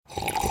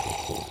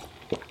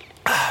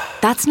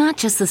That's not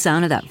just the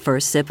sound of that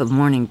first sip of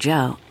Morning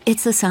Joe.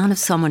 It's the sound of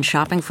someone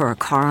shopping for a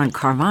car on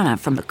Carvana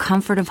from the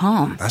comfort of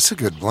home. That's a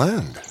good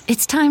blend.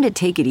 It's time to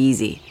take it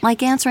easy,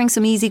 like answering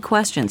some easy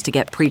questions to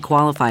get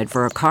pre-qualified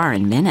for a car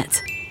in minutes.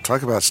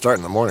 Talk about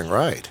starting the morning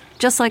right.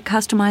 Just like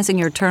customizing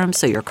your terms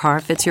so your car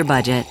fits your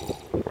budget.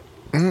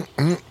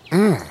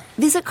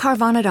 Visit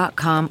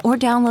Carvana.com or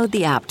download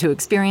the app to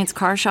experience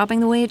car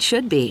shopping the way it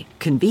should be.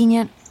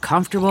 Convenient,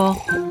 comfortable.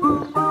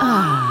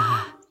 Ah.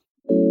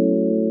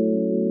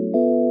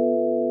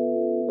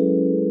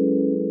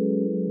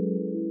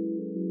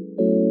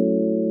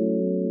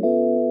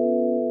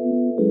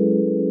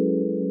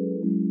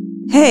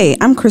 Hey,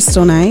 I'm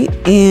Crystal Knight,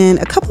 and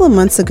a couple of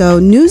months ago,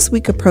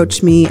 Newsweek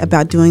approached me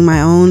about doing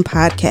my own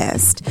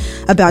podcast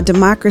about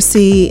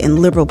democracy and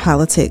liberal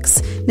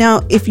politics.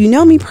 Now, if you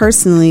know me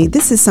personally,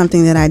 this is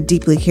something that I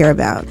deeply care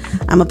about.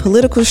 I'm a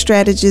political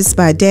strategist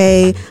by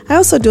day. I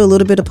also do a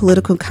little bit of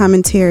political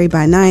commentary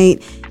by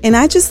night, and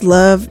I just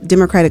love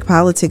democratic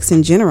politics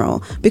in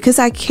general because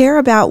I care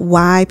about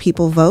why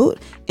people vote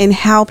and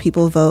how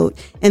people vote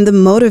and the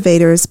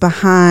motivators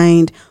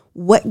behind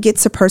what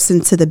gets a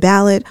person to the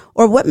ballot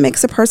or what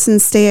makes a person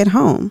stay at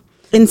home.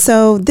 And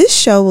so this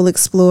show will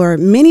explore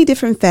many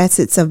different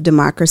facets of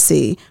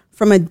democracy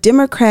from a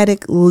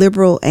democratic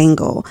liberal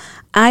angle.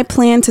 I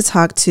plan to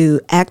talk to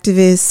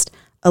activists,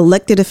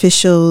 elected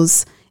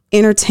officials,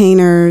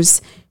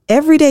 entertainers,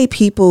 everyday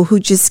people who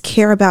just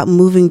care about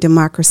moving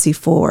democracy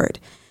forward.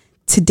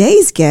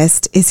 Today's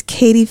guest is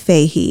Katie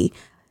Fahey.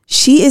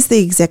 She is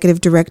the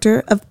executive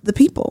director of The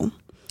People.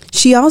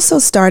 She also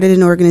started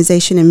an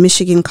organization in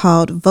Michigan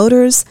called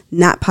Voters,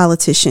 Not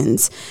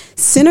Politicians,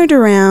 centered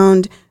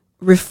around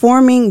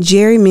reforming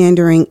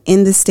gerrymandering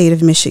in the state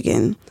of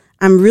Michigan.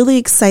 I'm really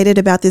excited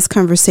about this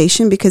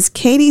conversation because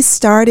Katie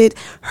started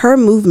her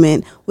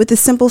movement with a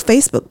simple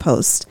Facebook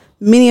post.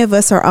 Many of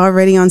us are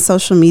already on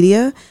social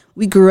media.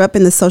 We grew up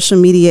in the social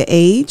media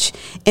age,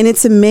 and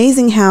it's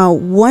amazing how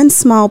one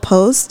small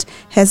post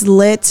has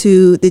led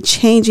to the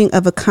changing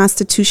of a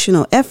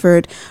constitutional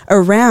effort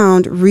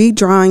around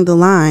redrawing the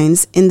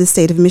lines in the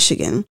state of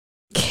Michigan.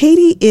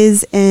 Katie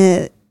is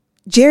a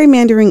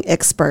gerrymandering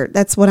expert.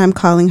 That's what I'm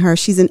calling her.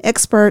 She's an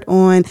expert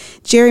on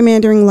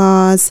gerrymandering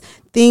laws,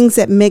 things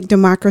that make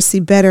democracy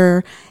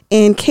better.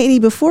 And Katie,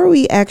 before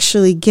we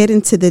actually get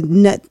into the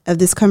nut of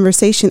this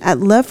conversation, I'd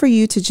love for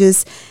you to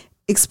just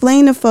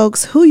explain to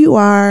folks who you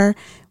are,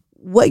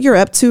 what you're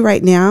up to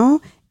right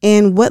now,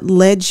 and what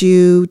led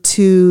you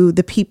to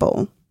The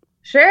People.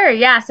 Sure.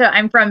 Yeah. So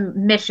I'm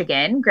from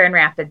Michigan, Grand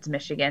Rapids,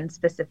 Michigan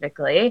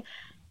specifically.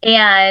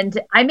 And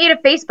I made a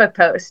Facebook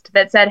post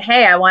that said,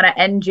 hey, I want to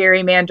end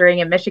gerrymandering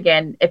in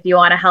Michigan. If you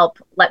want to help,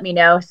 let me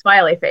know,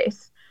 smiley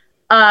face.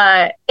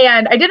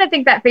 And I didn't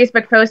think that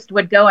Facebook post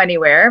would go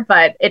anywhere,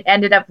 but it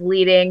ended up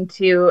leading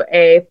to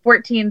a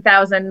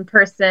 14,000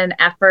 person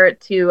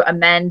effort to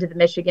amend the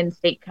Michigan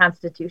state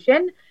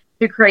constitution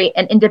to create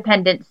an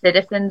independent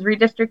citizens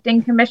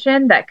redistricting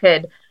commission that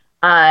could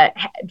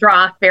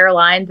draw fair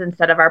lines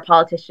instead of our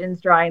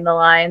politicians drawing the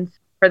lines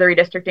for the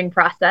redistricting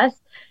process.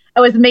 It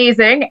was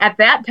amazing. At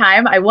that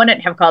time, I wouldn't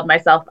have called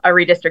myself a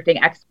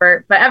redistricting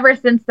expert, but ever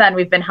since then,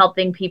 we've been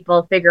helping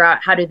people figure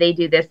out how do they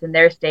do this in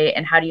their state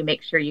and how do you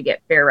make sure you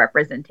get fair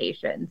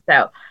representation.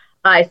 So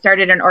I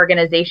started an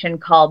organization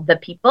called The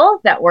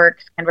People that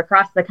works kind of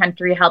across the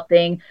country,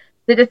 helping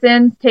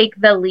citizens take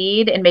the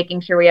lead in making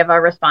sure we have a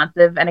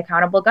responsive and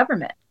accountable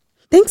government.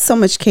 Thanks so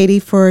much, Katie,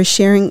 for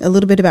sharing a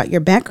little bit about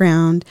your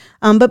background.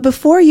 But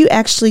before you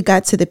actually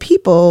got to The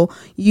People,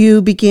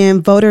 you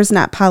began Voters,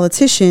 Not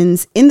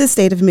Politicians in the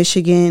state of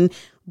Michigan,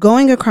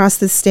 going across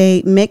the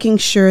state, making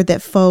sure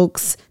that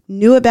folks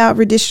knew about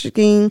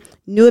redistricting,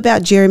 knew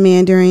about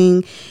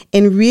gerrymandering,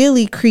 and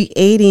really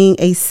creating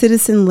a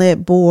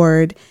citizen-led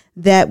board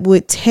that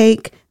would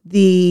take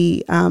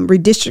the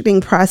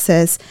redistricting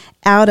process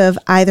out of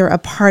either a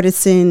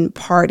partisan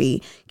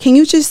party. Can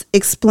you just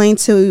explain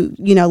to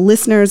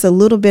listeners a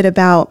little bit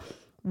about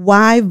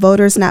why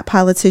Voters Not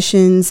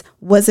Politicians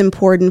was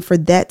important for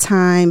that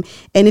time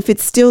and if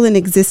it's still in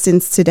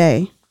existence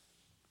today?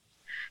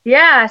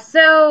 Yeah,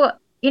 so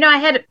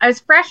I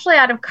was freshly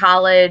out of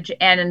college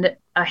and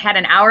I had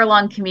an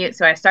hour-long commute,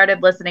 so I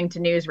started listening to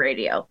news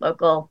radio,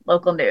 local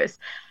news,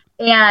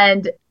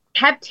 and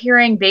kept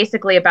hearing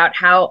basically about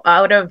how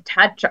out of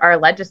touch our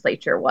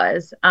legislature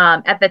was.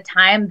 At the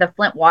time, the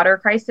Flint water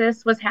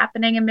crisis was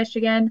happening in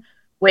Michigan,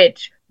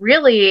 which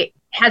really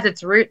has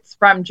its roots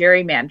from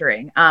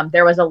gerrymandering.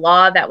 There was a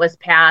law that was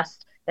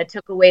passed that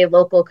took away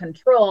local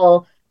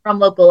control from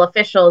local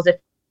officials if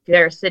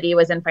their city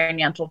was in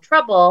financial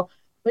trouble,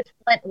 which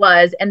Flint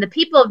was. And the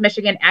people of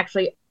Michigan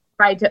actually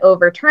tried to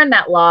overturn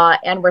that law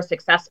and were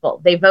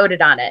successful. They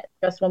voted on it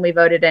just when we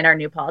voted in our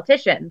new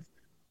politicians.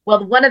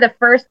 Well, one of the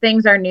first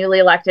things our newly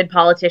elected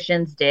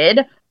politicians did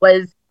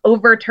was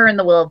overturn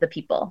the will of the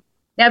people.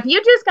 Now, if you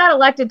just got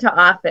elected to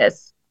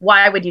office,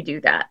 why would you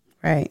do that?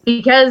 Right.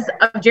 Because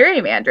of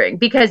gerrymandering,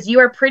 because you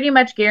are pretty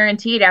much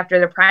guaranteed after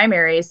the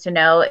primaries to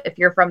know if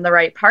you're from the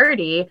right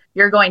party,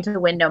 you're going to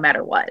win no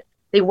matter what.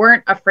 They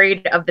weren't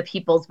afraid of the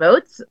people's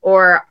votes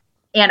or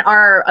And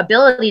our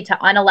ability to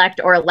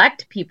unelect or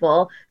elect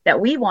people that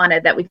we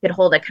wanted that we could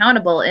hold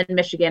accountable in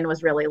Michigan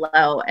was really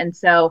low. And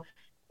so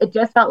it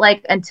just felt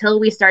like until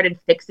we started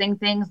fixing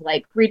things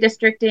like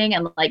redistricting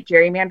and like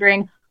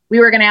gerrymandering, we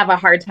were going to have a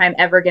hard time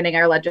ever getting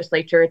our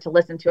legislature to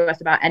listen to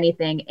us about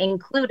anything,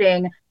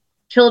 including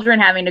children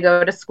having to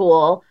go to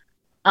school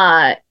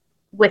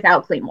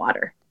without clean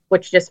water,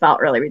 which just felt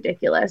really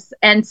ridiculous.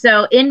 And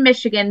so in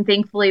Michigan,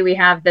 thankfully, we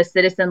have the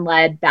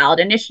citizen-led ballot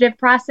initiative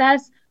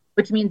process,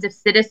 which means if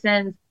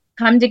citizens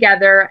come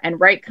together and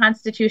write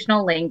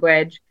constitutional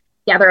language,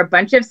 gather a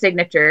bunch of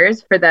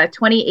signatures. For the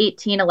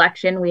 2018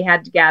 election, we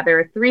had to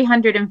gather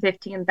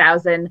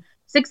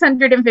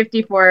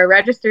 315,654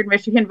 registered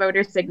Michigan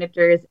voter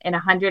signatures in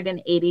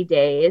 180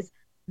 days.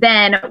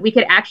 Then we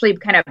could actually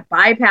kind of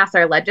bypass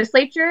our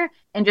legislature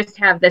and just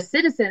have the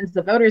citizens,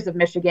 the voters of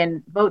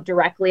Michigan, vote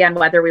directly on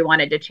whether we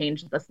wanted to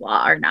change this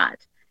law or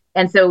not.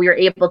 And so we were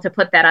able to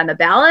put that on the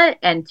ballot,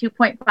 and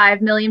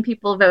 2.5 million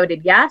people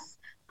voted yes.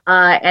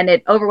 And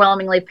it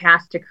overwhelmingly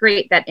passed to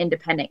create that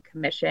independent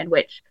commission,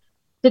 which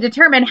to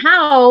determine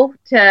how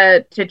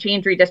to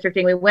change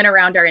redistricting, we went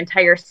around our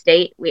entire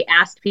state. We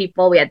asked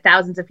people, we had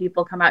thousands of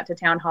people come out to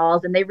town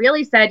halls, and they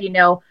really said,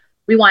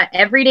 we want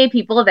everyday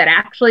people that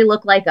actually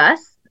look like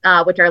us,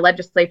 which our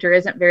legislature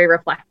isn't very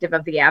reflective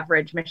of the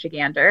average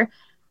Michigander.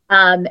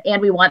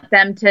 And we want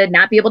them to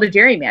not be able to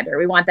gerrymander.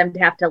 We want them to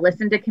have to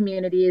listen to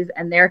communities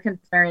and their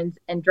concerns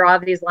and draw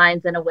these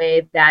lines in a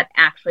way that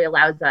actually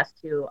allows us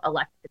to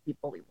elect the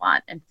people we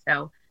want. And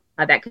so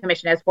that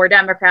commission has 4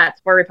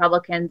 Democrats, 4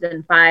 Republicans,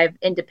 and 5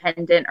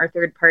 independent or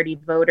third-party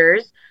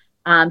voters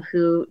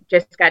who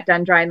just got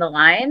done drawing the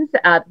lines,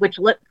 which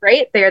look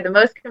great. They are the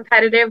most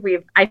competitive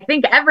we've, I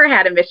think, ever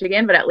had in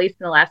Michigan, but at least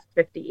in the last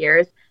 50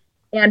 years.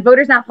 And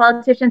Voters Not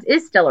Politicians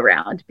is still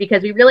around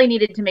because we really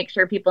needed to make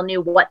sure people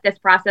knew what this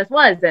process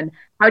was and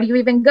how do you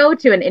even go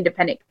to an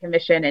independent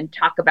commission and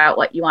talk about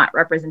what you want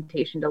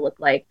representation to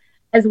look like.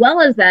 As well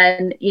as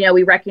then,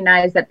 we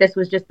recognize that this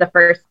was just the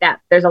first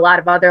step. There's a lot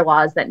of other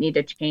laws that need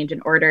to change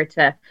in order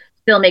to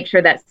still make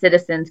sure that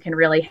citizens can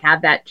really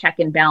have that check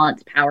and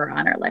balance power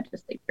on our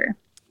legislature.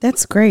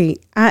 That's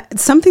great.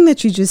 Something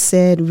that you just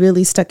said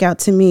really stuck out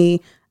to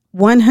me.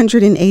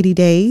 180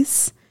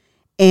 days.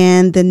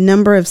 And the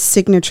number of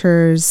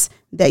signatures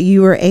that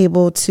you were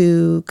able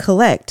to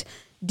collect.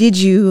 Did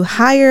you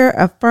hire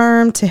a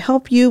firm to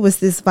help you? Was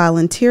this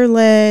volunteer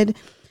led?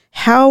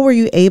 How were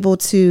you able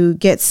to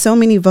get so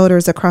many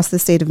voters across the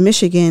state of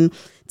Michigan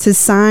to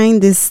sign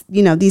this,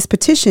 these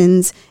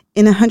petitions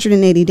in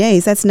 180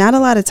 days? That's not a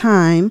lot of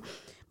time,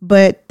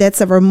 but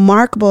that's a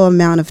remarkable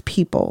amount of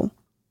people.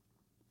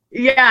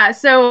 Yeah.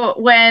 So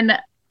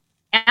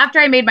after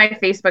I made my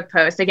Facebook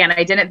post, again,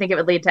 I didn't think it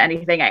would lead to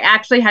anything. I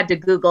actually had to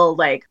Google,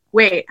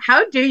 wait,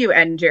 how do you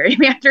end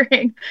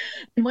gerrymandering?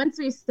 And once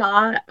we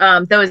saw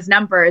those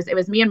numbers, it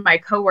was me and my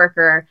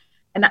coworker,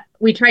 and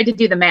we tried to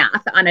do the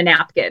math on a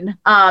napkin.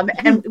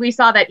 And we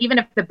saw that even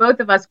if the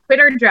both of us quit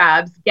our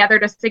jobs,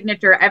 gathered a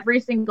signature every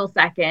single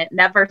second,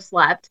 never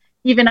slept,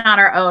 even on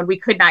our own, we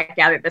could not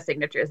gather the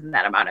signatures in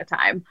that amount of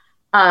time.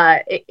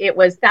 It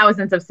was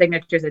thousands of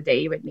signatures a day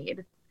you would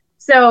need.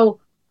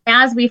 So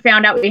as we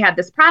found out we had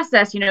this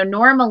process,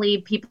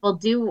 normally people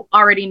do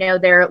already know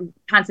their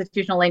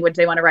constitutional language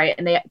they want to write,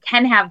 and they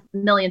can have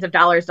millions of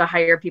dollars to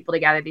hire people to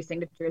gather these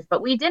signatures,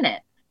 but we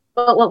didn't.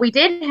 But what we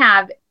did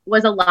have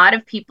was a lot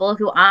of people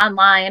who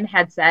online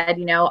had said,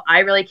 I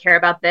really care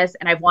about this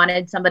and I've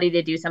wanted somebody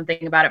to do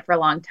something about it for a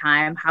long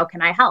time. How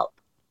can I help?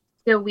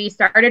 So we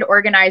started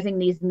organizing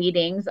these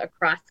meetings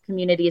across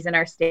communities in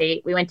our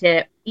state. We went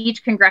to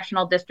each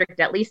congressional district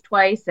at least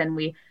twice, and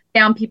we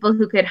found people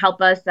who could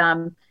help us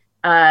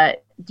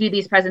do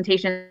these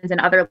presentations in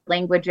other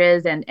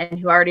languages and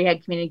who already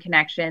had community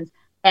connections.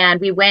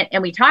 And we went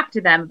and we talked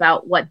to them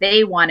about what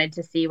they wanted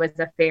to see was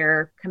a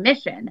fair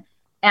commission.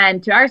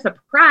 And to our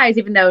surprise,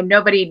 even though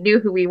nobody knew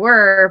who we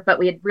were, but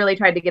we had really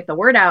tried to get the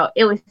word out,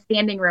 it was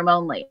standing room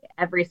only,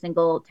 every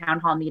single town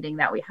hall meeting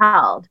that we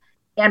held.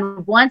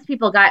 And once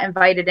people got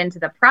invited into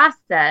the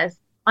process,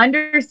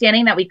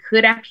 understanding that we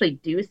could actually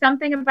do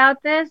something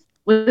about this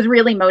was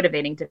really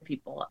motivating to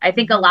people. I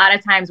think a lot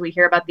of times we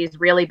hear about these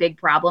really big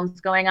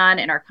problems going on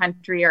in our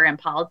country or in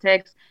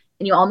politics,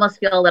 and you almost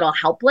feel a little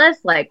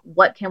helpless, like,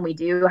 what can we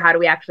do? How do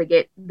we actually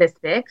get this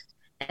fixed?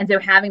 And so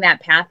having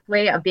that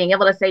pathway of being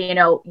able to say,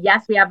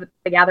 yes, we have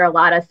to gather a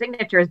lot of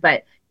signatures,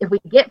 but if we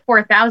get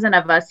 4,000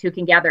 of us who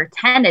can gather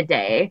 10 a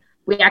day,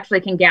 we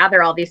actually can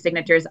gather all these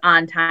signatures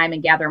on time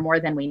and gather more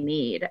than we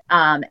need.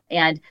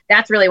 And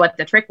that's really what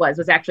the trick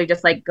was actually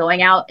just like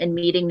going out and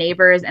meeting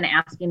neighbors and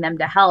asking them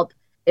to help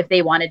if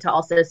they wanted to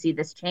also see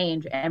this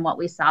change. And what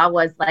we saw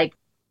was like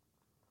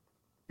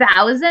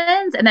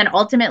thousands and then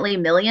ultimately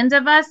millions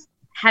of us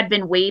had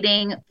been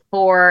waiting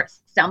for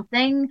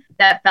something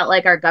that felt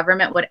like our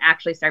government would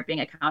actually start being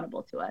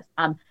accountable to us.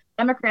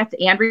 Democrats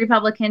and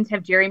Republicans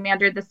have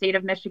gerrymandered the state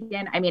of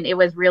Michigan. I mean, it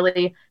was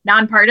really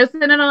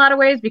nonpartisan in a lot of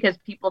ways because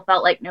people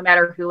felt like no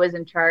matter who was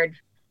in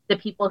charge, the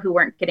people who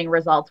weren't getting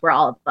results were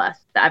all of us,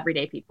 the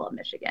everyday people of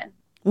Michigan.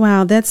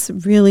 Wow, that's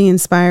really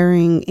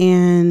inspiring.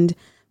 And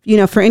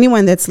for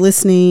anyone that's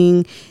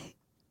listening,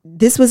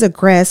 this was a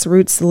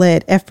grassroots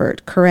led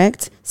effort,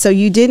 correct? So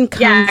you didn't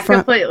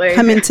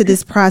come into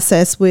this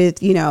process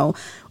with,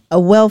 a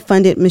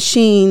well-funded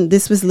machine.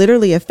 This was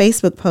literally a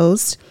Facebook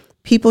post.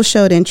 People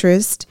showed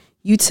interest.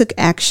 You took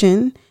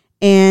action,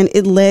 and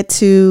it led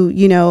to,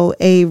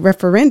 a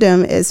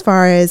referendum as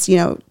far as,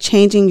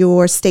 changing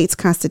your state's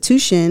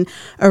constitution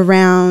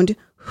around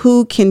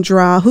who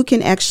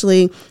can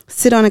actually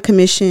sit on a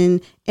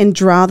commission and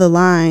draw the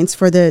lines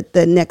for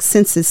the next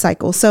census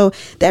cycle. So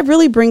that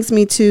really brings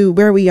me to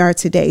where we are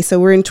today. So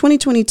we're in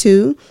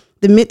 2022.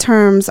 The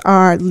midterms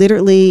are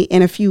literally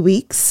in a few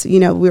weeks.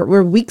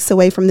 We're weeks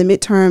away from the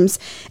midterms.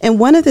 And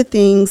one of the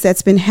things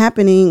that's been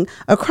happening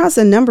across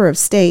a number of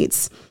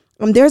states,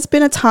 there's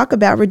been a talk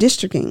about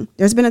redistricting.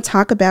 There's been a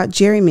talk about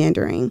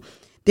gerrymandering.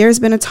 There's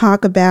been a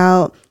talk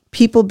about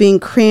people being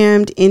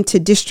crammed into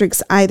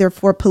districts either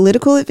for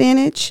political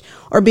advantage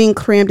or being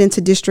crammed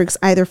into districts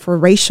either for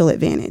racial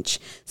advantage.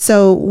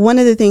 So one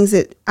of the things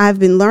that I've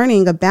been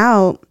learning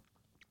about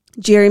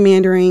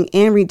gerrymandering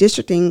and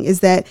redistricting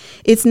is that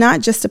it's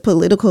not just a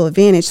political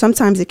advantage.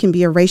 Sometimes it can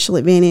be a racial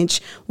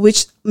advantage,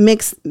 which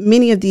makes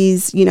many of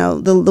these,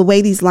 the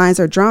way these lines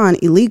are drawn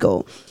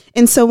illegal.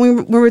 And so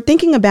when we're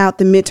thinking about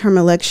the midterm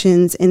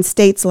elections in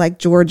states like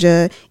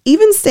Georgia,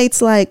 even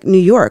states like New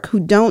York, who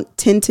don't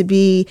tend to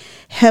be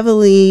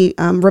heavily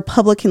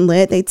Republican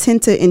led, they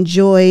tend to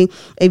enjoy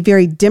a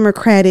very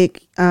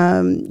Democratic,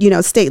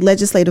 state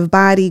legislative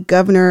body,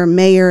 governor,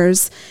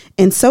 mayors,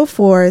 and so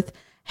forth.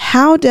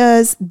 How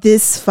does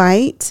this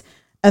fight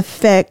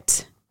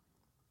affect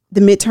the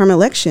midterm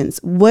elections?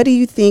 What do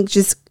you think,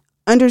 just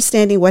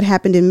understanding what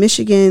happened in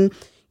Michigan?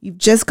 You've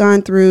just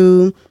gone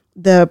through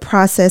the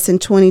process in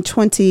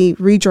 2020,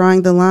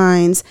 redrawing the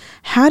lines.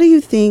 How do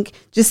you think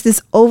just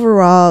this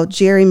overall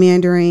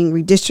gerrymandering,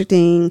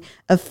 redistricting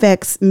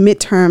affects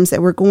midterms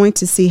that we're going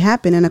to see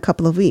happen in a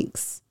couple of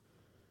weeks?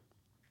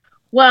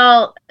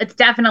 Well, it's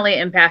definitely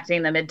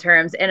impacting the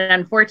midterms, and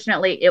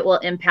unfortunately, it will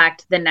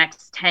impact the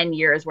next 10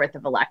 years worth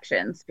of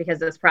elections because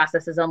this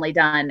process is only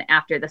done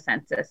after the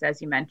census, as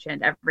you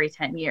mentioned, every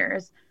 10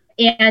 years.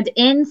 And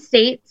in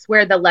states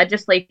where the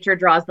legislature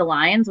draws the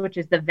lines, which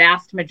is the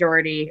vast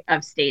majority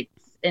of states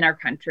in our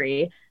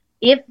country,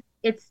 if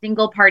it's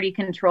single party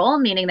control,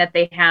 meaning that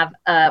they have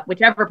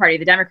whichever party,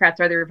 the Democrats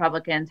or the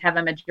Republicans, have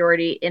a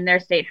majority in their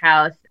state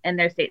house, in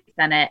their state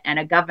senate, and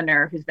a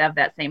governor who's of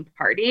that same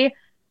party,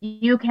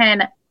 you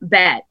can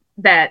bet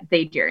that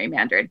they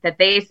gerrymandered, that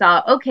they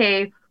saw,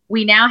 okay,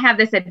 we now have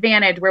this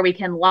advantage where we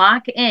can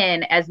lock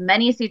in as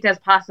many seats as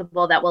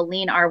possible that will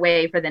lean our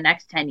way for the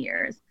next 10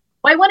 years.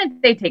 Why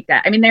wouldn't they take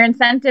that? I mean, their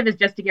incentive is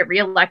just to get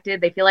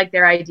reelected. They feel like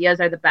their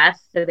ideas are the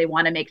best, so they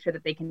want to make sure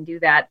that they can do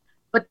that.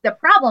 But the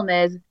problem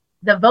is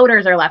the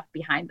voters are left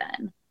behind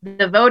then.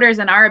 The voters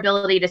and our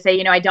ability to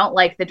say, I don't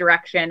like the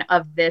direction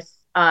of this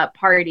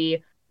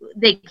party,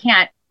 they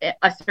can't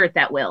assert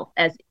that will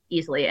as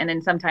easily. And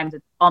then sometimes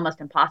it's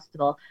almost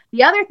impossible.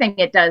 The other thing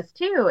it does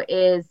too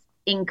is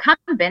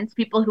incumbents,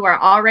 people who are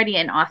already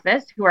in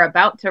office, who are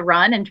about to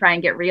run and try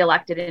and get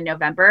reelected in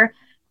November,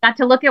 got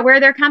to look at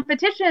where their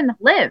competition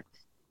lives.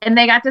 And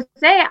they got to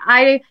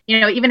say,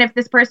 even if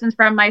this person's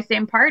from my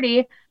same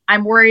party,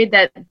 I'm worried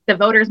that the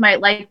voters might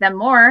like them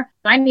more.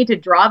 So I need to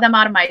draw them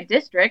out of my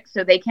district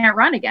so they can't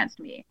run against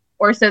me,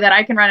 or so that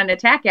I can run an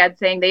attack ad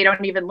saying they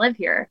don't even live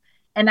here.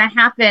 And that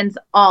happens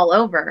all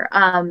over.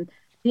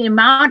 The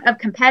amount of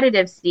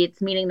competitive seats,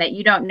 meaning that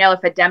you don't know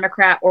if a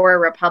Democrat or a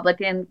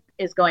Republican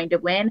is going to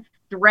win,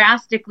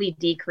 drastically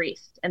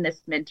decreased in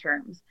this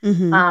midterms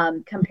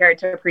compared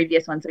to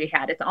previous ones we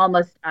had. It's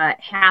almost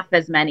half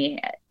as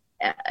many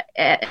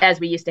as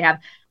we used to have.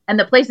 And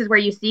the places where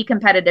you see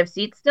competitive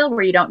seats still,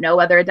 where you don't know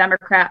whether a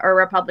Democrat or a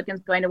Republican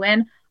is going to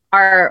win,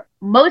 are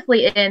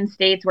mostly in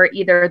states where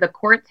either the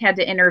courts had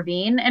to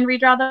intervene and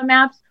redraw the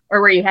maps,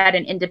 or where you had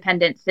an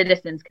independent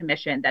citizens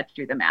commission that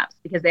drew the maps,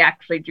 because they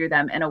actually drew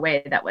them in a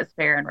way that was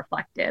fair and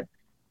reflective.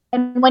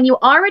 And when you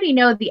already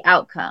know the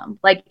outcome,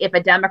 like if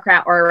a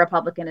Democrat or a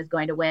Republican is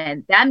going to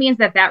win, that means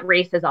that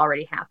race has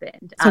already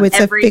happened. So it's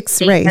every a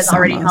fixed race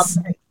almost.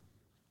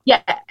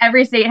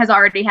 Every state has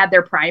already had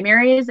their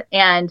primaries,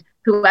 and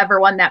whoever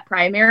won that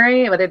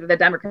primary, whether they're the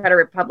Democrat or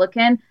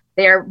Republican,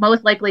 they're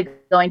most likely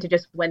going to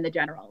just win the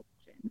general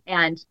election.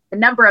 And the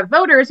number of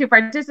voters who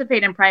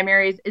participate in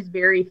primaries is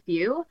very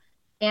few.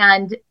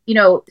 And,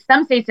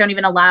 some states don't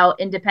even allow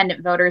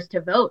independent voters to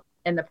vote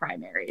in the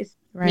primaries,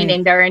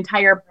 meaning there are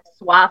entire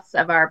swaths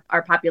of our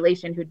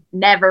population who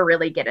never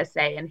really get a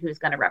say in who's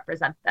going to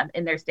represent them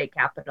in their state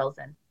capitals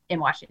and in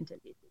Washington,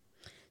 D.C.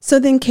 So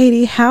then,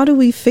 Katie, how do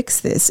we fix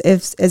this?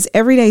 If, as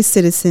everyday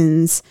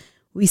citizens,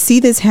 we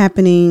see this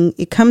happening,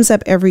 it comes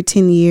up every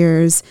 10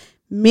 years.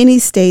 Many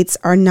states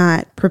are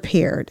not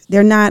prepared.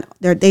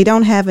 They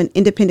don't have an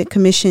independent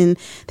commission.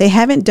 They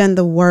haven't done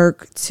the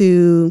work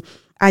to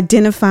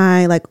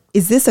identify,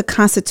 is this a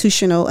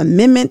constitutional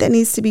amendment that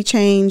needs to be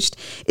changed?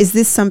 Is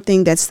this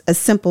something that's a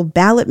simple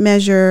ballot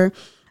measure?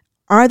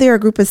 Are there a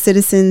group of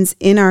citizens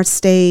in our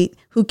state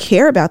who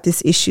care about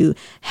this issue.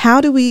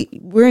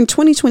 We're in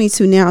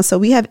 2022 now, so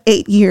we have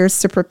 8 years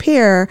to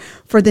prepare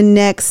for the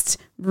next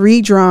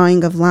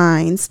redrawing of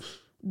lines.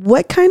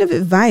 What kind of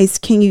advice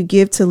can you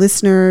give to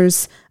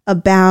listeners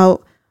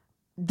about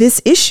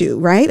this issue,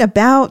 right?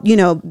 About,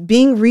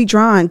 being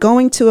redrawn,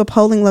 going to a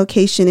polling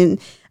location and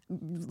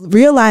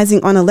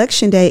realizing on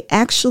election day,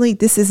 actually,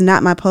 this is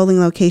not my polling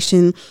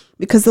location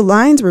because the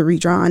lines were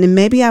redrawn and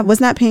maybe I was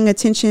not paying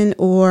attention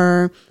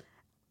or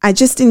I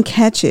just didn't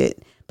catch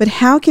it. But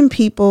how can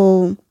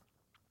people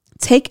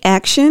take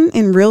action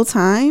in real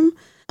time,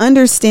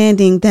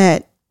 understanding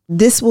that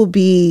this will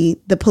be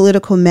the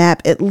political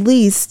map, at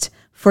least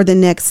for the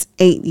next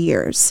 8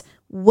 years?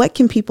 What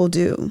can people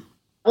do?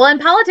 Well,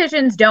 and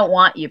politicians don't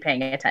want you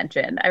paying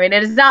attention. I mean,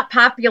 it is not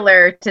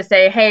popular to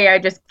say, hey, I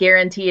just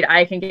guaranteed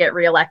I can get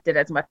reelected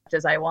as much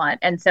as I want.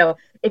 And so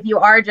if you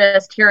are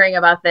just hearing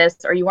about this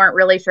or you weren't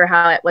really sure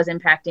how it was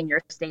impacting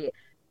your state,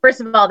 first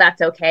of all,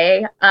 that's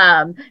okay.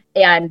 And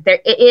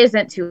it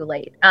isn't too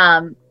late.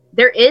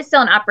 There is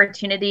still an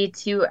opportunity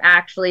to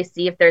actually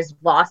see if there's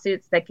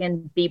lawsuits that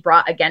can be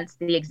brought against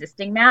the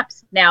existing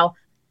maps. Now,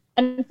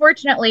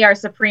 unfortunately, our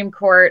Supreme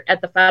Court at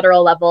the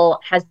federal level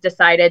has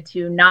decided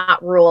to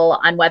not rule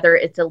on whether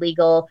it's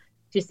illegal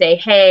to say,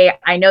 hey,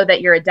 I know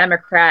that you're a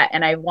Democrat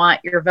and I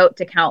want your vote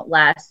to count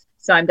less,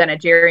 so I'm going to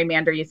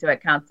gerrymander you so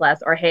it counts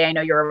less. Or, hey, I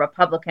know you're a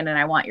Republican and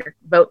I want your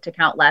vote to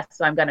count less,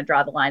 so I'm going to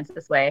draw the lines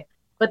this way.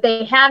 But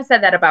they have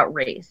said that about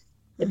race.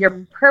 If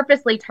you're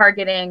purposely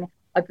targeting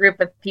a group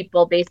of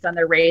people based on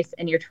their race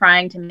and you're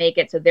trying to make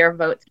it so their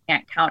votes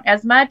can't count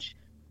as much,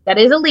 that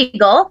is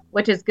illegal,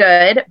 which is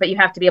good, but you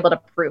have to be able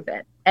to prove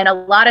it. And a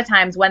lot of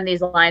times when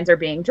these lines are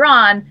being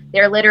drawn,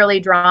 they're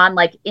literally drawn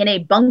like in a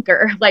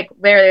bunker, like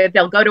where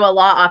they'll go to a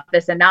law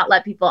office and not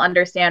let people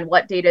understand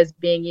what data is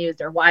being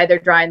used or why they're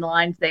drawing the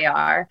lines they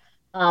are.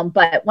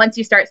 But once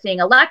you start seeing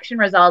election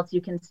results,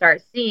 you can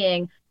start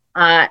seeing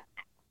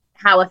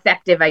how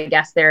effective, I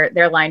guess,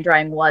 their line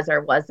drawing was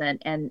or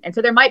wasn't. And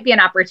so there might be an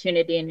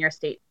opportunity in your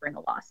state to bring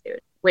a lawsuit,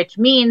 which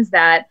means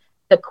that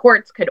the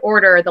courts could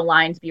order the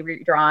lines be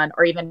redrawn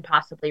or even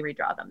possibly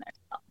redraw them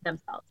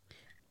themselves.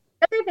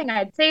 The other thing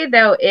I'd say,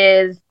 though,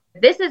 is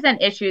this is an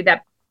issue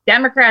that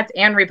Democrats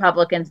and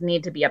Republicans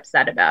need to be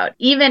upset about.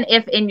 Even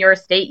if in your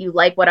state you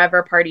like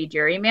whatever party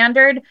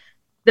gerrymandered,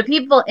 the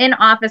people in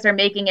office are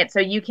making it so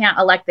you can't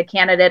elect the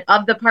candidate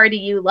of the party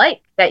you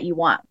like that you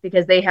want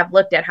because they have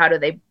looked at how do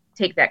they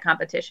take that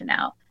competition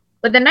out.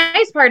 But the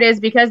nice part is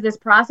because this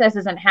process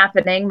isn't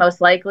happening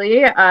most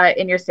likely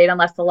in your state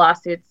unless the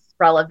lawsuit's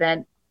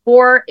relevant,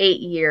 for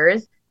 8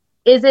 years,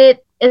 is a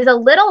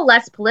little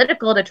less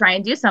political to try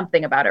and do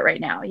something about it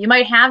right now. You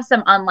might have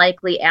some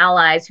unlikely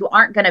allies who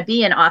aren't going to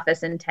be in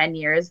office in 10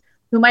 years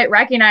who might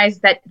recognize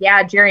that,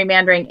 yeah,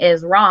 gerrymandering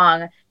is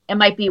wrong and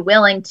might be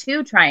willing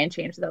to try and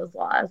change those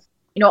laws.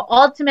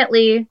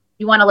 Ultimately,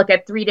 you want to look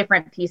at 3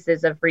 different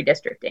pieces of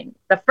redistricting.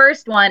 The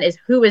first one is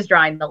who is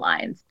drawing the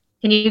lines.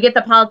 Can you get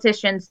the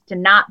politicians to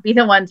not be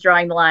the ones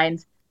drawing the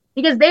lines?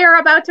 Because they are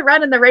about to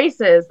run in the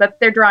races that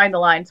they're drawing the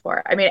lines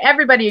for. I mean,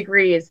 everybody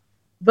agrees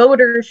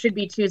voters should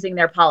be choosing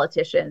their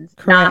politicians,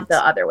 correct, not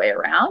the other way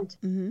around.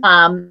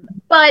 Mm-hmm.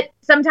 But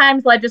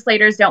sometimes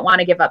legislators don't want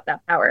to give up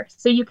that power.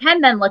 So you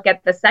can then look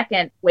at the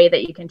second way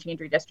that you can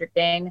change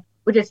redistricting,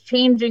 which is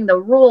changing the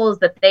rules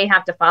that they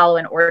have to follow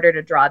in order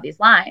to draw these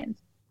lines.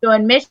 So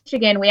in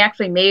Michigan, we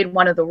actually made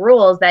one of the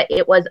rules that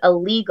it was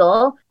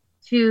illegal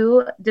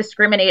to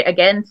discriminate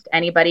against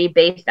anybody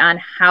based on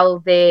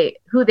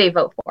who they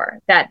vote for.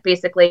 That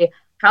basically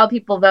how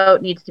people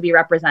vote needs to be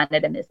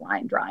represented in this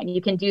line drawing. You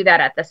can do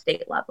that at the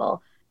state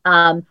level.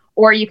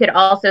 Or you could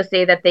also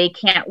say that they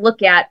can't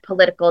look at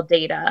political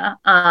data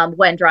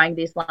when drawing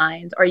these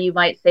lines. Or you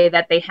might say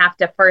that they have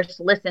to first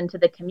listen to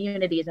the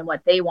communities and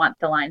what they want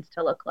the lines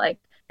to look like.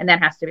 And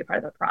that has to be part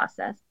of the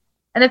process.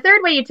 And the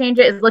third way you change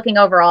it is looking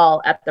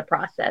overall at the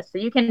process. So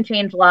you can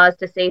change laws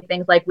to say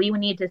things like, we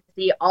need to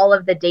see all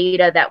of the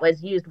data that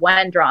was used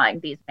when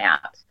drawing these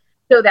maps,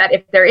 so that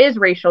if there is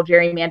racial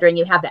gerrymandering,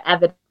 you have the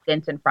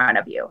evidence in front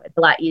of you. It's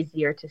a lot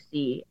easier to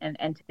see and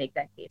to make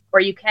that case. Or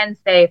you can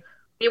say,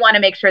 we want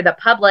to make sure the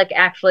public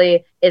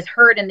actually is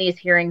heard in these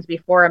hearings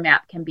before a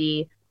map can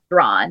be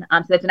drawn.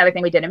 So that's another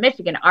thing we did in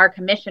Michigan. Our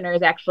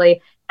commissioners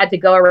actually had to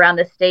go around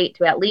the state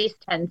to at least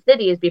 10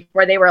 cities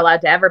before they were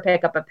allowed to ever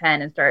pick up a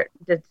pen and start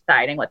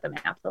deciding what the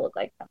maps will look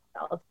like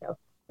themselves. So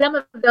some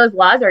of those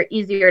laws are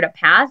easier to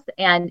pass.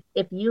 And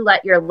if you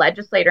let your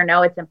legislator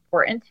know it's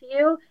important to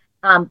you,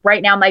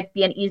 right now might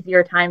be an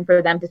easier time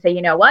for them to say,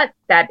 you know what,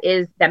 that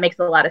makes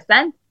a lot of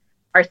sense.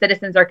 Our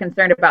citizens are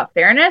concerned about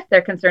fairness.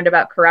 They're concerned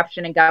about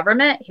corruption in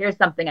government. Here's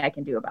something I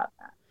can do about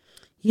that.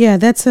 Yeah,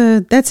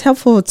 that's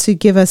helpful to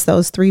give us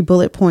those 3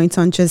 bullet points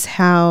on just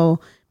how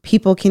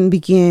people can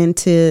begin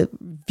to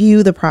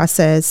view the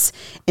process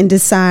and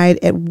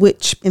decide at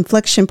which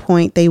inflection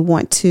point they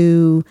want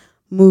to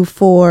move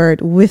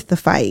forward with the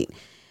fight.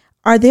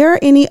 Are there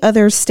any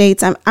other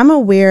states? I'm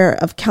aware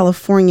of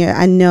California.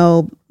 I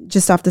know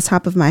just off the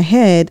top of my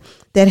head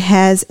that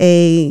has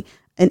an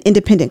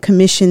independent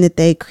commission that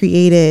they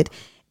created.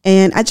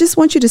 And I just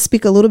want you to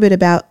speak a little bit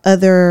about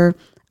other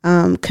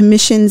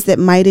commissions that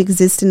might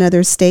exist in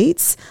other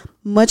states,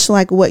 much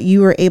like what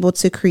you were able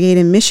to create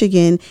in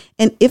Michigan,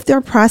 and if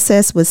their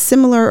process was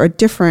similar or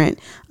different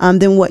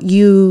than what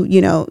you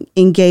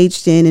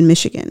engaged in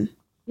Michigan.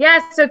 Yeah,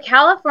 so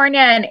California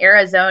and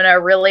Arizona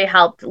really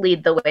helped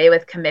lead the way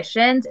with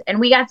commissions, and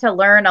we got to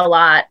learn a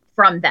lot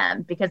from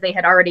them because they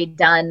had already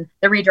done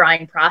the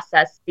redrawing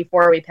process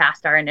before we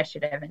passed our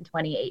initiative in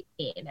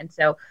 2018. And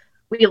so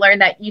we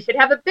learned that you should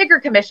have a bigger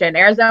commission.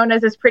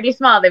 Arizona's is pretty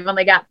small. They've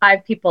only got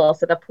 5 people.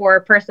 So the poor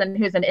person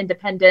who's an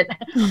independent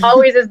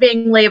always is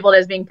being labeled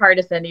as being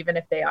partisan, even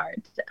if they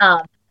aren't.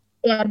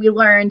 And we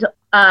learned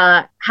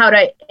how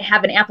to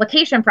have an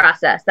application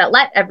process that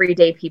let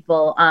everyday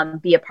people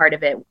be a part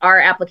of it. Our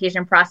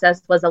application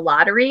process was a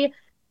lottery,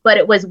 but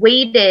it was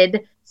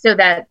weighted so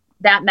that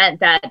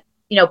meant that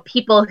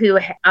people who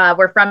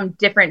were from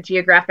different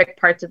geographic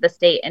parts of the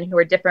state and who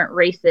were different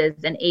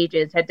races and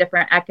ages, had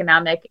different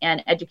economic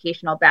and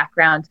educational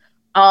backgrounds,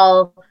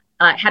 all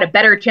had a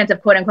better chance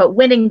of, quote unquote,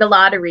 winning the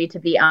lottery to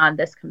be on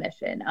this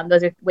commission.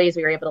 Those are ways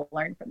we were able to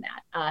learn from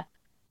that.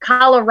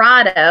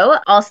 Colorado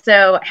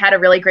also had a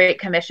really great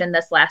commission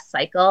this last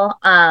cycle.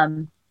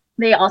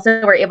 They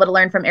also were able to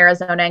learn from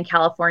Arizona and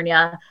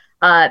California.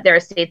 There are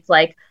states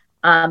like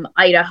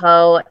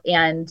Idaho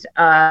and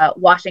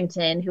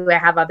Washington who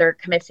have other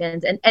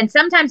commissions. And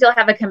sometimes you'll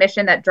have a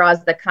commission that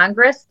draws the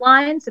Congress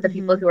line, so the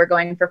people who are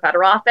going for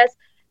federal office.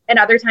 And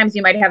other times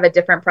you might have a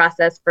different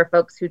process for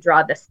folks who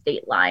draw the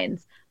state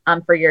lines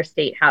for your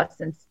state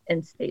house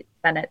and state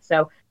senate.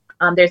 So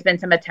there's been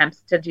some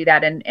attempts to do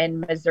that in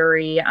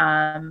Missouri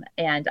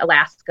and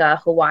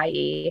Alaska,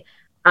 Hawaii.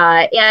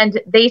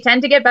 And they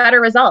tend to get better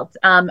results.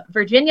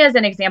 Virginia is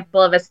an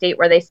example of a state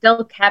where they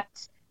still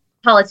kept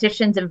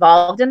politicians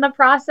involved in the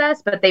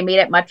process, but they made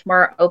it much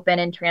more open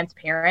and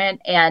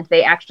transparent. And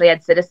they actually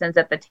had citizens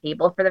at the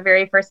table for the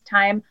very first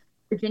time.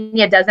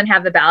 Virginia doesn't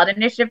have the ballot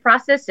initiative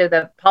process, so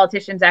the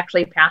politicians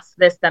actually passed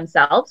this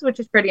themselves, which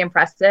is pretty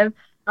impressive.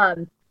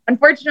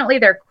 Unfortunately,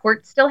 their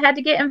courts still had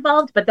to get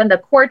involved, but then the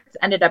courts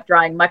ended up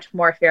drawing much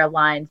more fair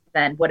lines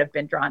than would have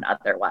been drawn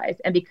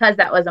otherwise. And because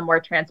that was a more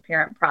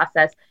transparent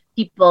process,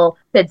 people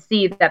could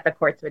see that the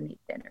courts would need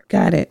to intervene.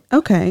 Got it.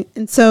 Okay.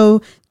 And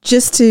so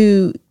just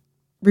to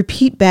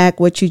repeat back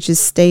what you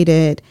just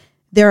stated,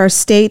 there are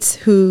states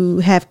who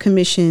have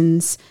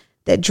commissions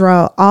that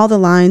draw all the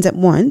lines at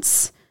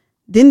once.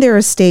 Then there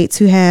are states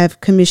who have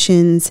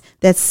commissions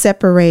that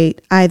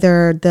separate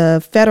either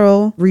the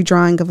federal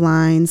redrawing of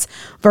lines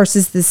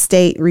versus the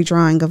state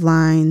redrawing of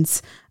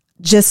lines,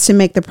 just to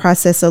make the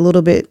process a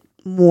little bit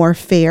more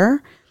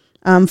fair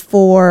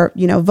for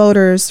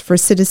voters, for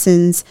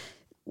citizens.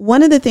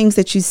 One of the things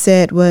that you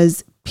said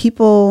was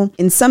people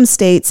in some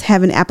states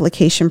have an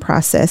application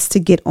process to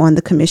get on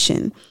the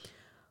commission.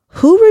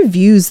 Who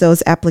reviews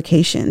those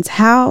applications?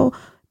 How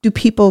do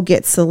people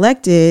get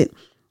selected?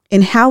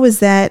 And how is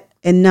that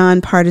a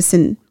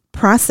nonpartisan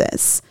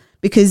process?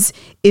 Because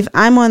if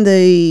I'm on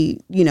the,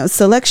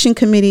 selection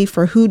committee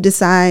for who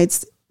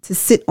decides to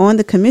sit on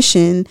the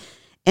commission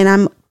and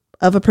I'm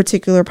of a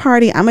particular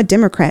party, I'm a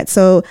Democrat.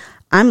 So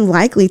I'm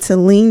likely to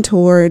lean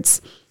towards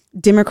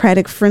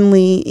Democratic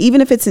friendly,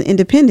 even if it's an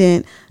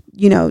independent,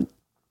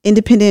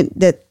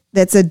 independent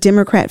that's a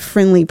Democrat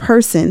friendly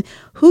person.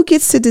 Who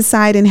gets to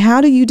decide, and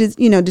how do you,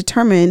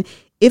 determine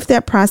if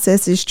that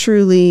process is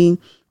truly,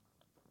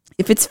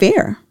 if it's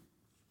fair?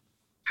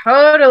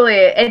 Totally.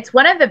 It's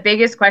one of the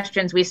biggest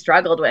questions we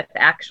struggled with,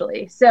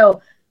 actually.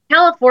 So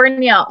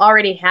California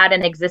already had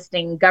an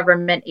existing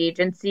government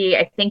agency.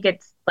 I think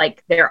it's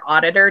like their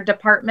auditor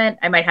department.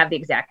 I might have the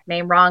exact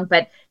name wrong,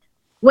 but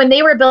when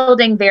they were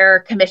building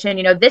their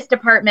commission, this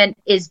department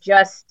is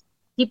just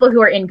people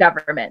who are in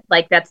government.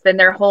 Like, that's been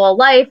their whole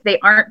life. They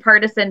aren't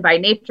partisan by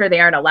nature.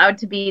 They aren't allowed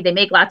to be. They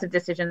make lots of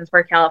decisions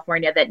for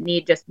California that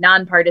need just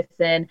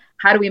nonpartisan.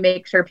 How do we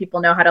make sure people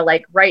know how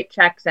to write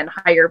checks and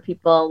hire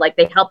people?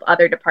 They help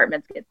other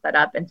departments get set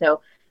up. And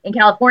so in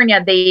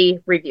California, they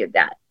reviewed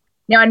that.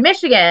 Now in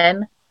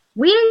Michigan,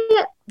 we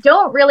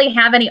don't really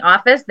have any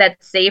office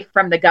that's safe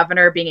from the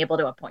governor being able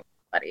to appoint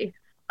somebody.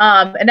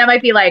 And that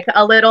might be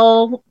a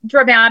little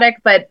dramatic,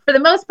 but for the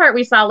most part,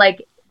 we saw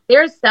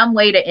there's some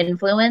way to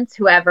influence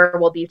whoever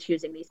will be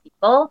choosing these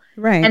people.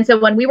 Right. And so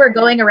when we were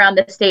going around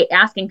the state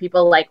asking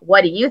people,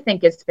 what do you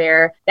think is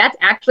fair? That's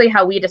actually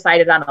how we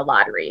decided on a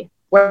lottery,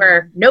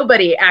 where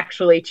nobody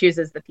actually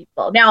chooses the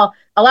people. Now,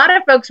 a lot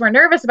of folks were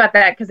nervous about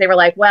that because they were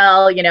like,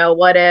 well,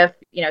 what if,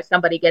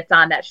 somebody gets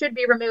on that should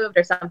be removed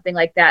or something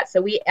like that.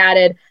 So we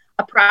added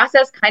a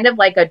process kind of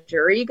like a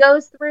jury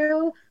goes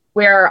through,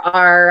 where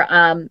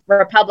our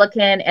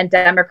Republican and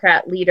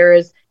Democrat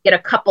leaders get a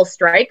couple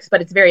strikes,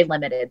 but it's very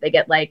limited. They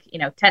get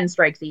 10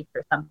 strikes each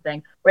or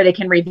something, where they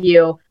can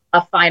review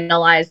a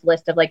finalized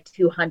list of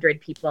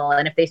 200 people.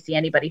 And if they see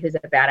anybody who's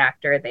a bad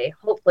actor, they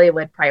hopefully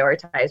would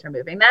prioritize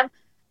removing them.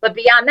 But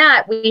beyond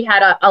that, we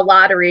had a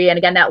lottery. And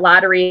again, that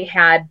lottery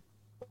had,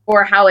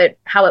 for how it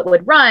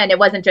would run, it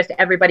wasn't just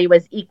everybody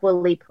was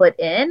equally put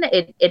in.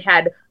 It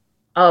had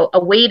a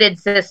weighted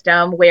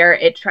system where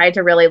it tried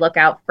to really look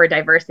out for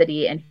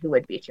diversity and who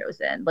would be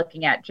chosen,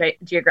 looking at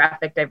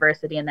geographic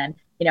diversity. And then,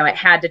 it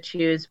had to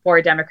choose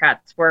 4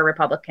 Democrats, 4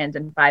 Republicans,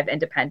 and 5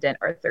 independent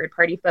or third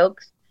party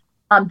folks.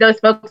 Those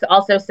folks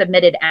also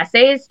submitted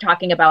essays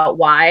talking about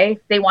why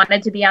they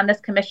wanted to be on this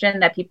commission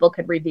that people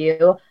could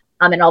review.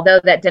 And although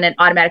that didn't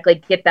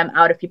automatically get them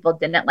out if people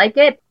didn't like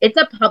it, it's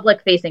a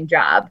public facing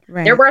job.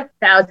 Right. There were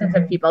thousands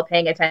of people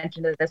paying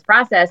attention to this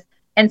process.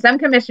 And some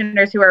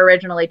commissioners who were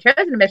originally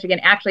chosen in Michigan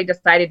actually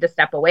decided to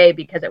step away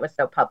because it was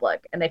so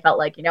public. And they felt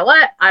like, you know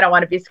what, I don't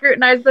want to be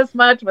scrutinized this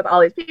much with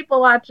all these people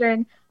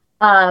watching.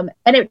 And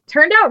it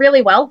turned out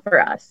really well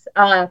for us.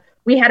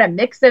 We had a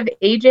mix of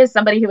ages,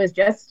 somebody who was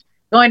just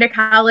going to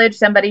college,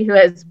 somebody who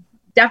has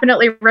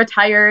definitely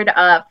retired,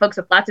 folks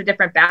with lots of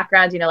different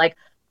backgrounds, like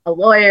a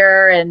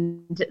lawyer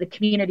and the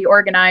community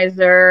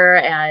organizer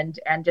and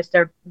just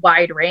a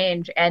wide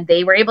range. And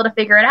they were able to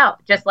figure it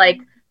out. Just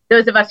like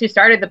those of us who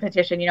started the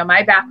petition,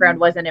 my background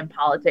wasn't in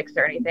politics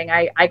or anything.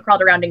 I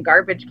crawled around in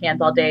garbage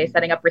cans all day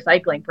setting up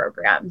recycling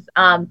programs.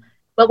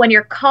 But when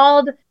you're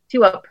called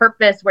to a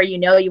purpose where you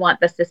want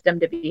the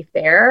system to be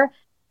fair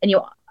and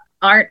you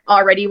aren't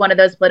already one of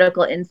those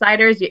political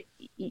insiders,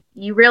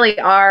 you really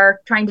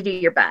are trying to do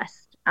your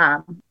best.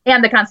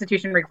 And the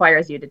Constitution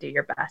requires you to do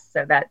your best.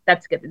 So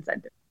that's good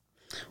incentive.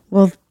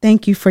 Well,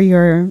 thank you for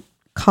your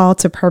call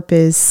to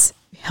purpose,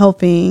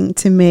 helping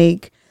to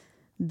make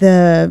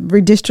the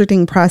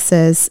redistricting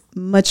process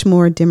much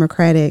more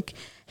democratic.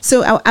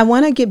 So I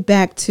want to get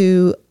back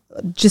to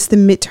just the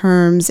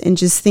midterms and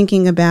just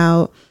thinking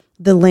about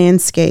the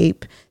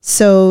landscape.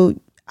 So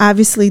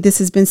obviously this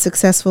has been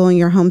successful in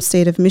your home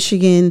state of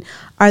Michigan.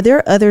 Are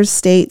there other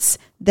states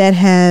that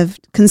have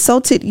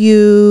consulted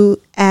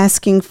you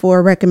asking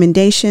for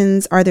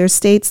recommendations? Are there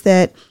states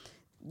that,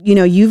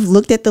 you've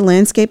looked at the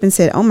landscape and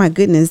said, oh my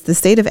goodness, the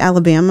state of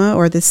Alabama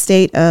or the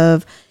state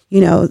of,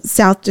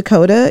 South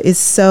Dakota is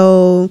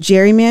so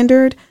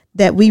gerrymandered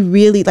that we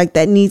really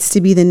that needs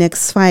to be the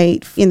next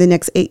fight in the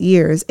next 8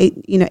 years, 8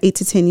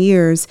 to 10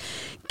 years.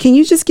 Can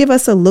you just give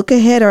us a look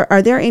ahead? Or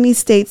are there any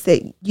states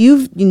that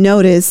you've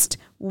noticed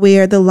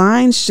where the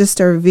lines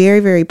just are very,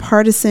 very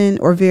partisan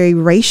or very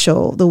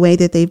racial, the way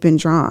that they've been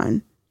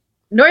drawn?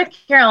 North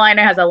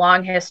Carolina has a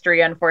long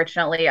history,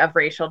 unfortunately, of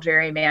racial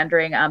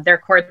gerrymandering. Their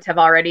courts have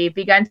already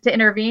begun to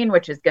intervene,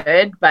 which is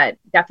good, but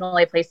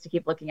definitely a place to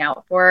keep looking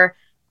out for.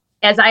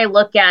 As I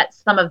look at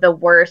some of the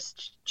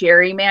worst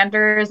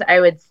gerrymanders,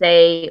 I would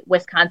say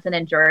Wisconsin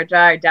and Georgia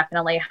are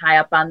definitely high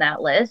up on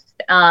that list.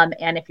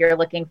 And if you're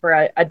looking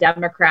for a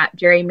Democrat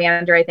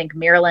gerrymander, I think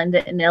Maryland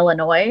and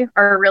Illinois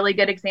are really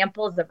good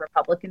examples of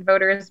Republican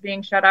voters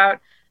being shut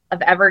out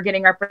of ever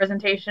getting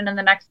representation in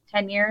the next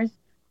 10 years.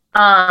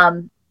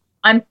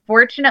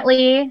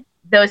 Unfortunately,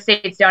 those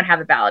states don't have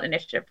a ballot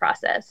initiative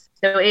process.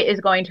 So it is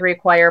going to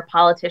require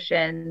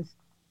politicians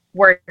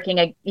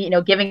working,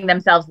 giving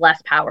themselves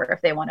less power if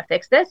they want to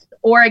fix this,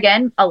 or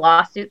again, a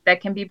lawsuit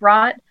that can be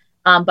brought.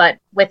 But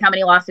with how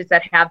many lawsuits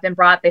that have been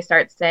brought, they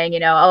start saying,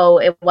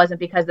 it wasn't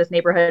because this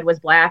neighborhood was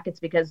Black, it's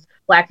because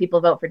Black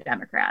people vote for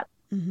Democrats,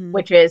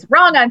 which is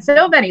wrong on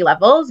so many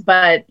levels,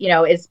 but,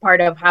 is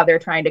part of how they're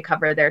trying to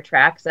cover their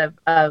tracks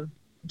of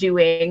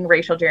doing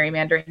racial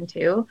gerrymandering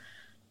too.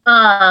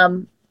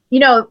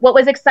 What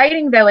was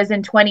exciting, though, is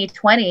in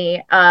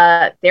 2020,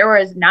 there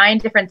was 9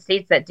 different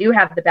states that do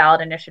have the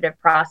ballot initiative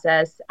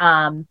process,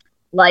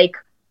 like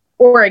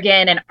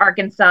Oregon and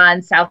Arkansas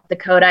and South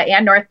Dakota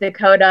and North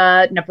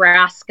Dakota,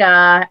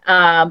 Nebraska.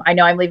 I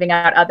know I'm leaving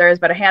out others,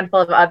 but a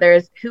handful of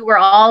others who were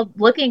all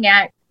looking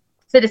at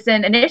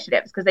citizen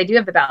initiatives because they do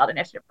have the ballot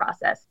initiative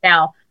process.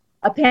 Now,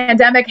 a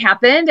pandemic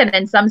happened, and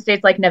in some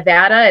states like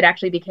Nevada, it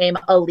actually became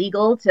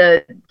illegal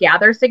to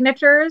gather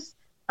signatures.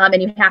 And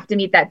you have to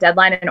meet that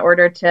deadline in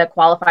order to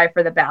qualify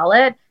for the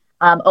ballot.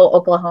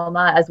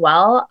 Oklahoma as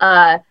well.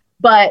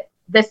 But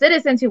the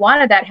citizens who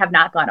wanted that have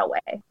not gone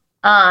away.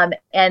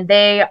 And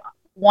they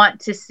want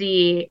to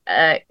see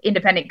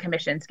independent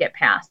commissions get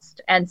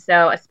passed. And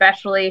so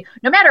especially,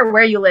 no matter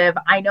where you live,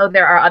 I know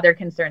there are other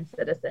concerned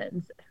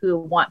citizens who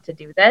want to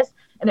do this.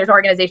 And there's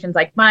organizations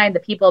like mine, the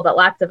People, but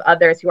lots of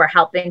others who are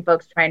helping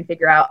folks try and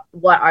figure out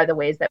what are the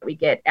ways that we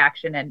get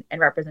action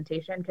and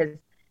representation. Because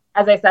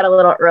as I said a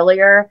little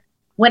earlier,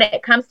 when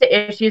it comes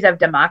to issues of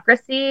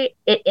democracy,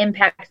 it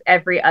impacts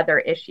every other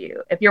issue.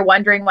 If you're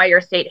wondering why your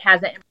state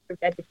hasn't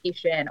improved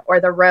education or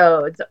the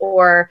roads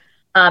or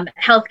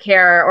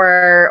healthcare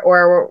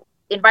or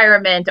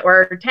environment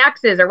or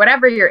taxes or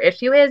whatever your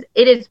issue is,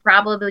 it is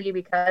probably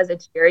because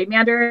it's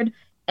gerrymandered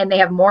and they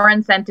have more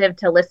incentive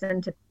to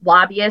listen to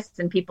lobbyists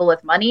and people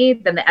with money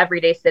than the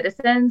everyday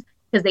citizens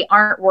because they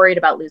aren't worried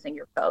about losing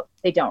your vote.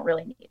 They don't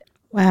really need it.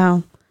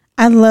 Wow.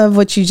 I love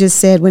what you just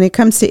said when it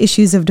comes to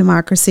issues of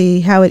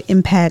democracy, how it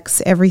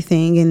impacts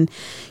everything. And,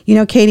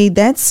 Katie,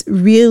 that's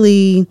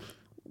really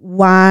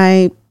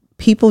why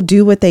people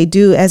do what they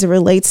do as it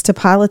relates to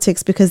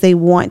politics, because they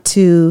want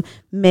to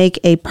make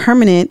a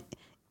permanent,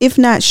 if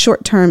not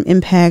short-term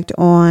impact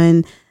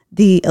on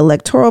the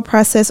electoral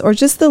process or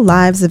just the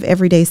lives of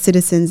everyday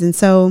citizens. And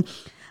so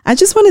I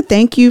just want to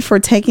thank you for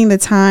taking the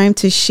time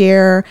to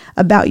share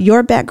about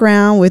your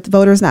background with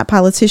Voters Not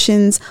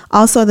Politicians,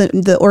 also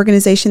the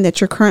organization that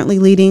you're currently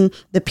leading,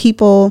 the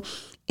people,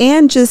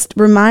 and just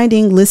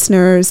reminding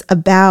listeners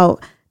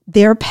about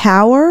their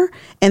power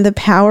and the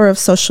power of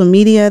social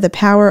media, the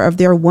power of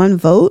their one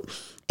vote,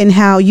 and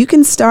how you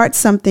can start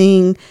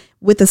something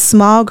with a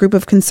small group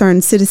of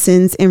concerned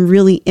citizens and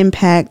really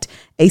impact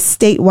a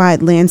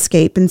statewide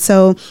landscape. And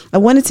so I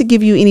wanted to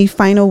give you any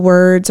final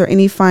words or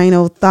any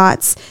final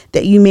thoughts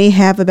that you may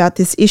have about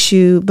this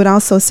issue, but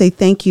also say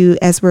thank you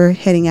as we're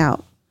heading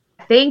out.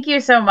 Thank you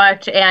so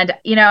much. And,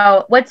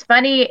 what's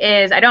funny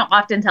is I don't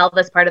often tell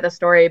this part of the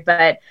story,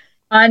 but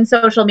on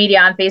social media,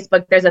 on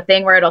Facebook, there's a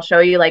thing where it'll show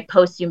you like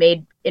posts you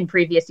made in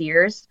previous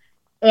years.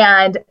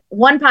 And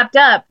one popped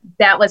up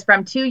that was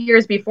from 2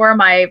 years before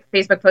my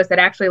Facebook post that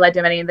actually led to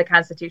amending the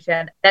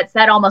Constitution that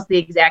said almost the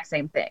exact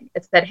same thing.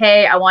 It said,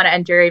 hey, I want to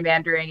end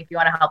gerrymandering. If you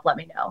want to help, let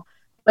me know.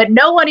 But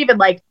no one even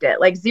liked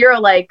it, like 0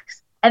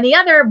 likes. And the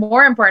other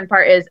more important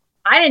part is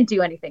I didn't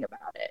do anything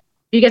about it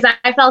because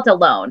I felt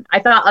alone. I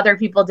thought other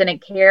people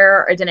didn't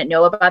care or didn't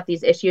know about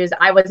these issues.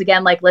 I was,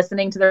 again, like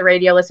listening to the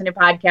radio, listening to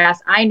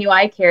podcasts. I knew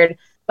I cared,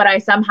 but I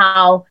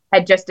somehow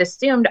had just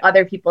assumed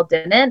other people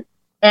didn't.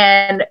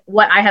 And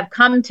what I have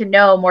come to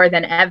know more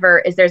than ever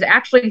is there's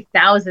actually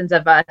thousands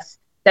of us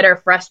that are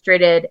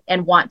frustrated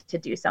and want to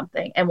do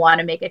something and want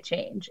to make a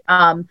change.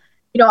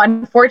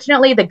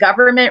 Unfortunately, the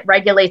government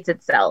regulates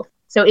itself.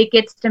 So it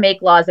gets to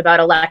make laws about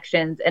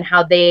elections and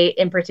how they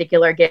in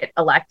particular get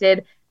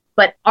elected.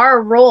 But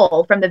our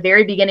role from the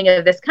very beginning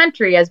of this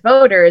country as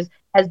voters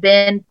has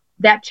been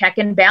that check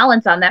and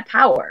balance on that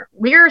power.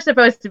 We're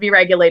supposed to be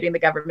regulating the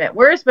government.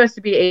 We're supposed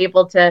to be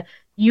able to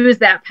use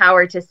that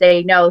power to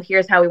say, no,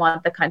 here's how we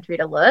want the country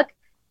to look.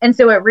 And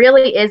so it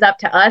really is up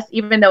to us,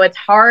 even though it's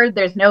hard,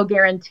 there's no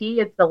guarantee,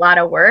 it's a lot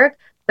of work.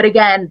 But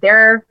again,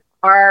 there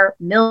are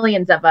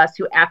millions of us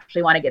who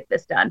actually want to get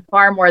this done,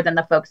 far more than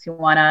the folks who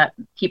want to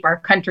keep our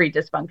country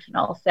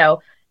dysfunctional.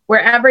 So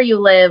wherever you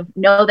live,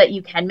 know that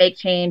you can make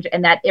change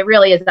and that it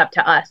really is up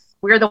to us.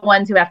 We're the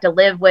ones who have to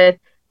live with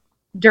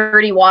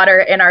dirty water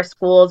in our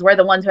schools. We're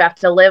the ones who have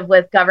to live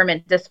with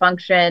government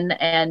dysfunction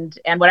and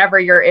whatever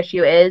your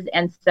issue is.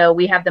 And so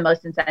we have the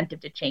most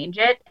incentive to change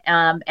it.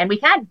 And we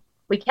can.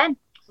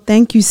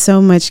 Thank you so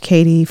much,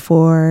 Katie,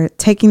 for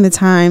taking the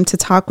time to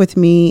talk with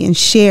me and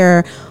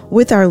share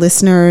with our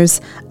listeners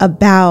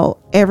about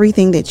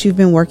everything that you've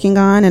been working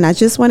on. And I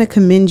just want to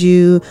commend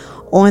you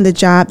on the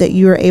job that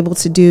you are able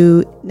to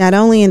do, not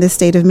only in the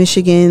state of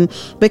Michigan,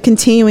 but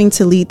continuing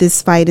to lead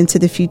this fight into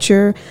the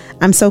future.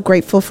 I'm so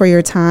grateful for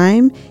your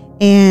time.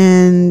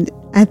 And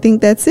I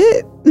think that's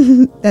it.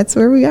 That's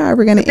where we are.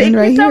 We're going to end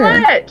right here.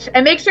 Thank you so much.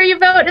 And make sure you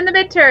vote in the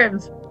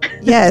midterms.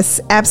 Yes,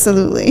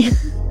 absolutely.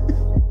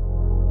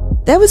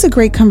 That was a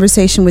great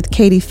conversation with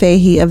Katie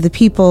Fahey of The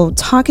People,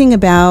 talking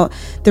about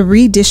the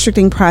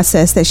redistricting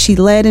process that she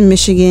led in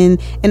Michigan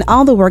and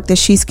all the work that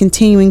she's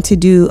continuing to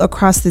do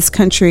across this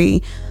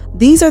country.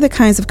 These are the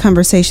kinds of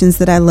conversations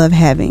that I love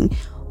having.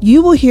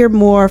 You will hear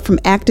more from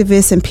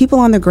activists and people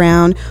on the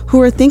ground who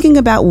are thinking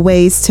about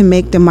ways to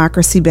make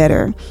democracy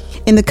better.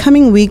 In the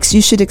coming weeks,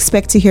 you should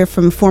expect to hear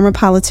from former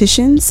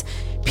politicians,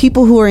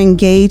 people who are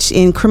engaged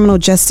in criminal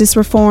justice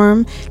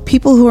reform,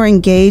 people who are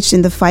engaged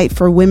in the fight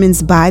for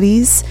women's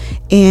bodies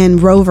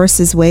and Roe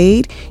versus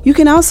Wade. You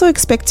can also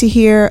expect to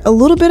hear a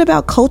little bit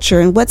about culture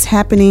and what's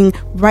happening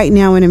right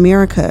now in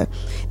America.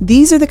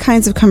 These are the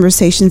kinds of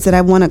conversations that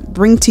I want to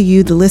bring to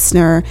you, the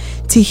listener,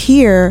 to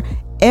hear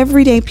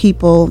everyday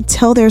people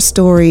tell their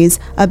stories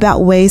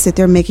about ways that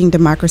they're making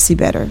democracy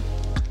better.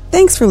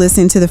 Thanks for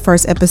listening to the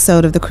first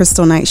episode of The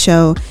Crystal Knight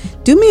Show.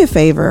 Do me a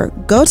favor,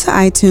 go to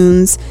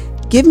iTunes,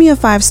 give me a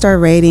 5-star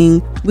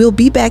rating. We'll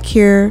be back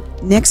here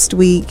next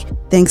week.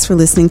 Thanks for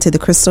listening to The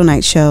Crystal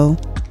Knight Show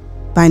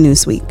by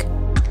Newsweek.